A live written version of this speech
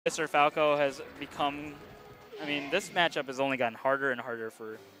Mr. Falco has become, I mean, this matchup has only gotten harder and harder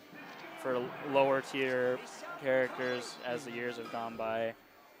for lower tier characters as the years have gone by.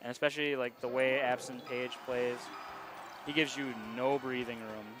 And especially like the way Absentpage plays, he gives you no breathing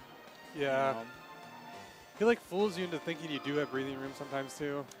room. Yeah. You know? He like fools you into thinking you do have breathing room sometimes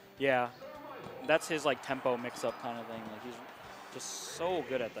too. Yeah. That's his like tempo mix up kind of thing. Like he's just so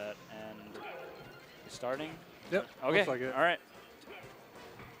good at that. And he's starting? Yep. Okay. Looks like it. All right.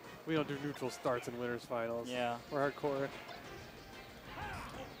 We don't do neutral starts in winners finals. Yeah. We're hardcore.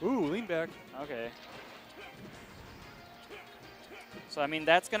 Ooh, lean back. Okay. So, I mean,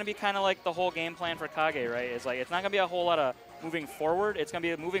 that's going to be kind of like the whole game plan for Kage, right? It's like, it's not going to be a whole lot of moving forward. It's going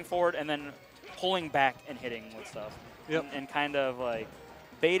to be moving forward and then pulling back and hitting with stuff. Yep. And kind of like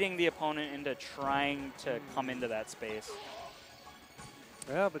baiting the opponent into trying to come into that space.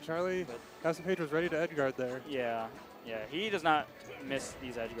 Yeah, but Charlie, Absentpage was ready to edge guard there. Yeah. Yeah, he does not miss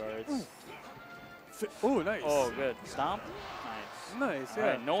these edge guards. Ooh, nice. Oh, good. Stomp? Nice. Nice, yeah. All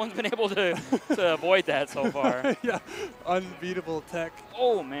right, no one's been able to avoid that so far. Yeah, unbeatable tech.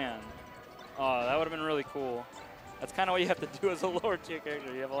 Oh, man. Oh, that would have been really cool. That's kind of what you have to do as a lower tier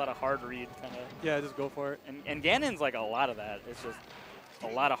character. You have a lot of hard read kind of. Yeah, just go for it. And Ganon's like a lot of that. It's just a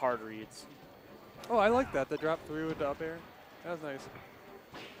lot of hard reads. Oh, I like that. The drop through into up air. That was nice.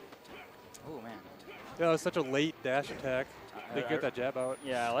 Oh, man. Yeah, it was such a late dash attack. They get that jab out.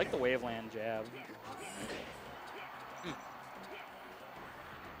 Yeah, I like the Waveland jab.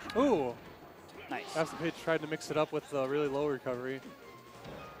 Ooh. Nice. Absentpage tried to mix it up with a really low recovery.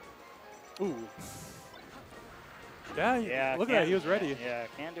 Ooh. Yeah, look at that. He was ready. Yeah,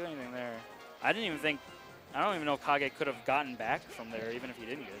 can't do anything there. I don't even know if Kage could have gotten back from there, even if he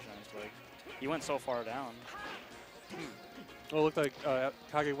didn't get a chance. Like, he went so far down. Well, it looked like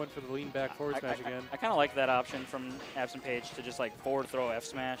Kage went for the lean back forward smash again. I kind of like that option from Absentpage to just like forward throw F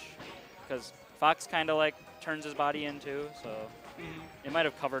smash, because Fox kind of like turns his body in too, so it might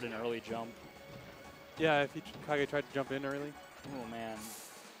have covered an early jump. Yeah, if Kage tried to jump in early. Oh man.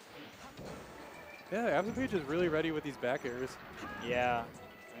 Yeah, Absentpage is really ready with these back airs. Yeah,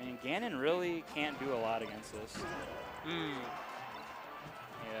 I mean Ganon really can't do a lot against this. Yeah.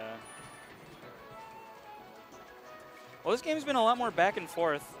 Well, this game's been a lot more back and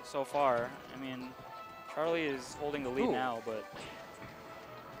forth so far. I mean, Charlie is holding the lead now, but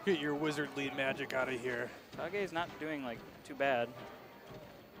get your wizard lead magic out of here. Kage's not doing like too bad.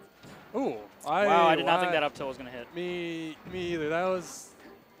 Ooh, wow, I did not think that up tilt was gonna hit. Me either. That was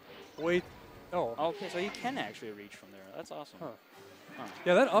way. Oh. Okay, so he can actually reach from there. That's awesome. Huh. Huh.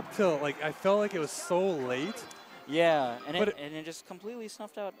 Yeah, that up tilt, like I felt like it was so late. Yeah, and it just completely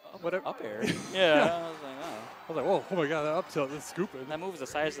snuffed out up air. Yeah, I was like, oh. I was like, whoa, oh my god, that up tilt is scooping. That move is the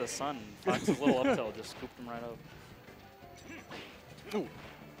size of the sun. Fox's little up tilt just scooped him right up. Ooh.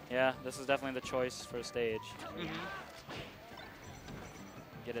 Yeah, this is definitely the choice for the stage.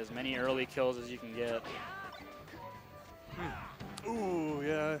 Get as many early kills as you can get. Ooh,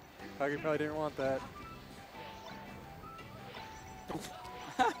 yeah. Kage probably didn't want that.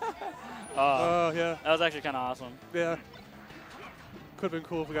 Oh, yeah. That was actually kind of awesome. Yeah. Could have been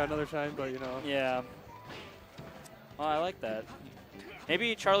cool if we got another shine, but you know. Yeah. Well, I like that.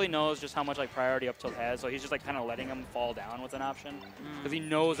 Maybe Charlie knows just how much like priority up tilt has, so he's just like kind of letting him fall down with an option, because he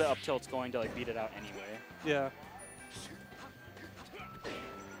knows that up tilt's going to like beat it out anyway. Yeah.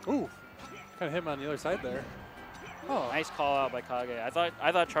 Ooh. Kind of hit him on the other side there. Oh. Nice call out by Kage.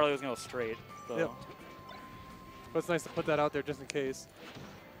 I thought Charlie was gonna go straight. So. Yep. But it's nice to put that out there just in case.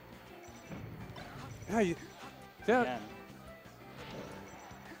 Yeah. Yeah.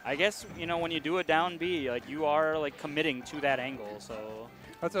 I guess, you know, when you do a down B, like you are like committing to that angle, so.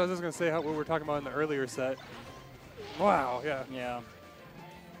 That's what I was just gonna say. What we were talking about in the earlier set. Wow. Yeah. Yeah.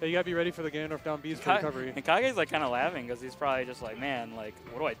 Yeah, you gotta be ready for the Ganondorf down B's for recovery. And Kage's like kind of laughing because he's probably just like, man, like,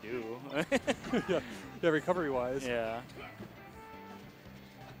 what do I do? Yeah, recovery wise. Yeah.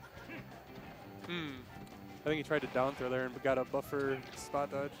 I think he tried to down throw there and got a buffer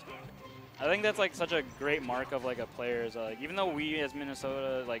spot dodge. I think that's like such a great mark of like a player. Is like, even though we as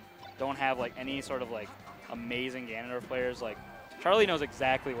Minnesota like don't have like any sort of like amazing Ganondorf players, like Charlie knows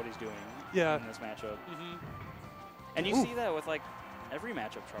exactly what he's doing in this matchup. And you see that with like every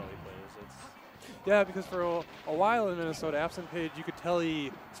matchup Charlie plays. Yeah, because for a while in Minnesota, Absentpage, you could tell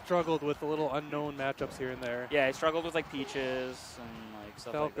he struggled with the little unknown matchups here and there. Yeah, he struggled with like Peaches and like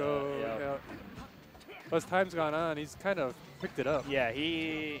stuff Falco, like that. yeah. But as time's gone on, he's kind of picked it up. Yeah,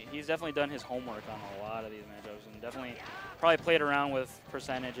 he's definitely done his homework on a lot of these matchups and definitely probably played around with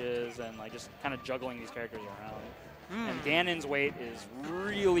percentages and like just kind of juggling these characters around. And Ganon's weight is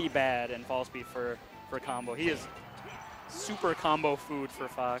really bad in fall speed for combo. He is super combo food for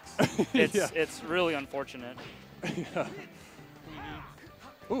Fox. It's really unfortunate. Yeah.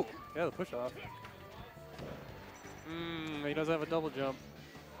 Ooh, yeah, the push off. He doesn't have a double jump.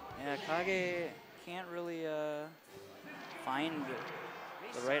 Yeah, Kage can't really find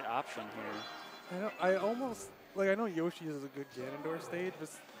the right option here. I almost, like, I know Yoshi is a good Ganondorf stage, but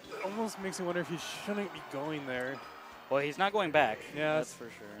it almost makes me wonder if he shouldn't be going there. Well, he's not going back. Yeah, that's for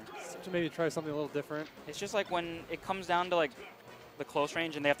sure. To maybe try something a little different. It's just like when it comes down to like the close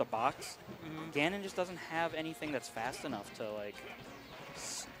range and they have to box, Ganon just doesn't have anything that's fast enough to like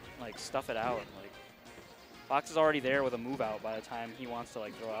stuff it out. Like Fox is already there with a move out by the time he wants to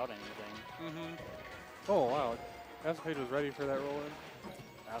like throw out anything. Oh wow, Absentpage was ready for that roll in.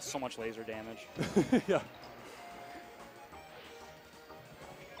 That was so much laser damage. Yeah.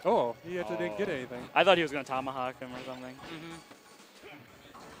 Oh, he actually didn't get anything. I thought he was going to tomahawk him or something.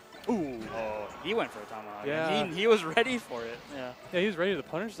 Ooh. Oh, he went for a tomahawk. Yeah. He was ready for it. Yeah. Yeah, he was ready to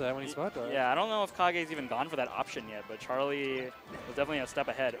punish that when he spot dodged. Yeah, I don't know if Kage's even gone for that option yet, but Charlie was definitely a step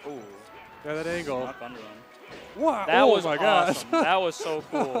ahead. Ooh. Yeah, that angle. Snuck under him. Wow. That was my awesome. gosh. That was so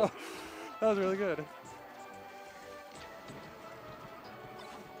cool. That was really good.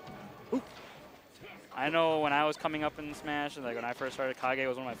 Ooh. I know when I was coming up in Smash, and like when I first started, Kage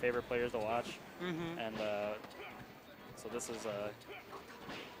was one of my favorite players to watch. And so this is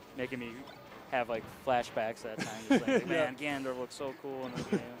making me have like flashbacks at that time. Just like, man, Ganondorf looks so cool in this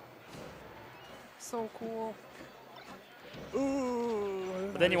game. So cool. Ooh.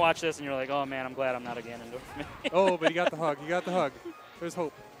 But then you watch this and you're like, oh man, I'm glad I'm not a Ganondorf man. Oh, but he got the hug. He got the hug. There's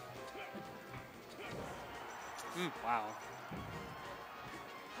hope. Wow.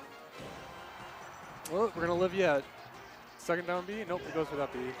 Well, we're gonna live yet. Second down B? Nope, it goes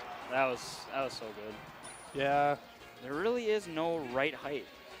without B. That was so good. Yeah. There really is no right height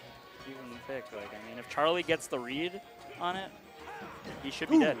you can pick. Like, I mean, if Charlie gets the read on it, he should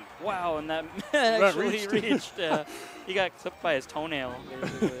be dead. Wow, and that actually reached. He got clipped by his toenail.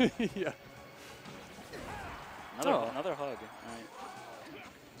 Yeah. Another hug. All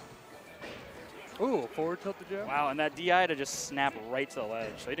right. Ooh, forward tilt the jab. Wow, and that DI to just snap right to the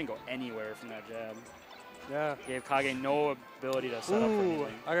ledge, so he didn't go anywhere from that jab. Yeah. Gave Kage no ability to set up for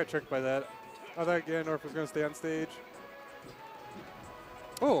anything. I got tricked by that. I thought Ganondorf was going to stay on stage.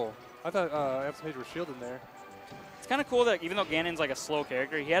 Oh, I thought Absentpage was shielding there. It's kind of cool that even though Ganon's like a slow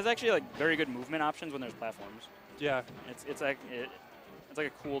character, he has actually like very good movement options when there's platforms. Yeah. It's like a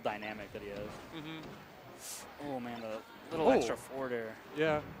cool dynamic that he has. Oh man, the little extra forward air.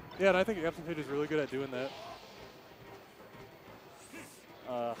 Yeah. Yeah, and I think Absentpage is really good at doing that.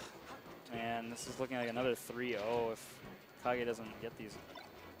 Man, this is looking like another 3-0 if Kage doesn't get these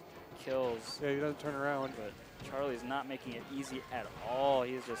kills. Yeah, he doesn't turn around. But Charlie's not making it easy at all.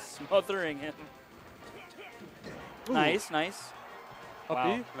 He's just smothering him. Ooh. Nice. Up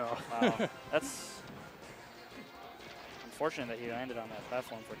Wow. B? No. Wow. That's unfortunate that he landed on that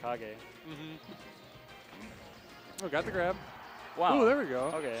platform for Kage. Oh, got the grab. Wow. Oh, there we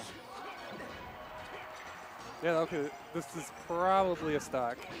go. Okay. Yeah, okay. This is probably a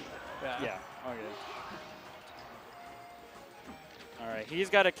stock. Yeah. Okay. All right. He's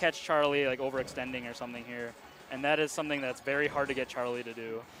got to catch Charlie like overextending or something here, and that is something that's very hard to get Charlie to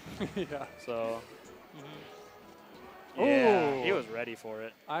do. Yeah. So. Yeah, he was ready for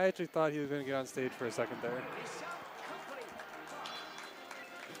it. I actually thought he was going to get on stage for a second there.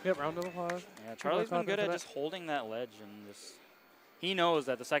 Yep, round of applause. Yeah, Charlie's been good at just holding that ledge and just. He knows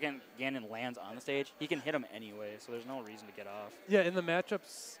that the second Ganon lands on the stage, he can hit him anyway, so there's no reason to get off. Yeah, in the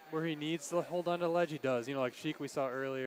matchups where he needs to hold on to the ledge, he does. You know, like Sheik we saw earlier.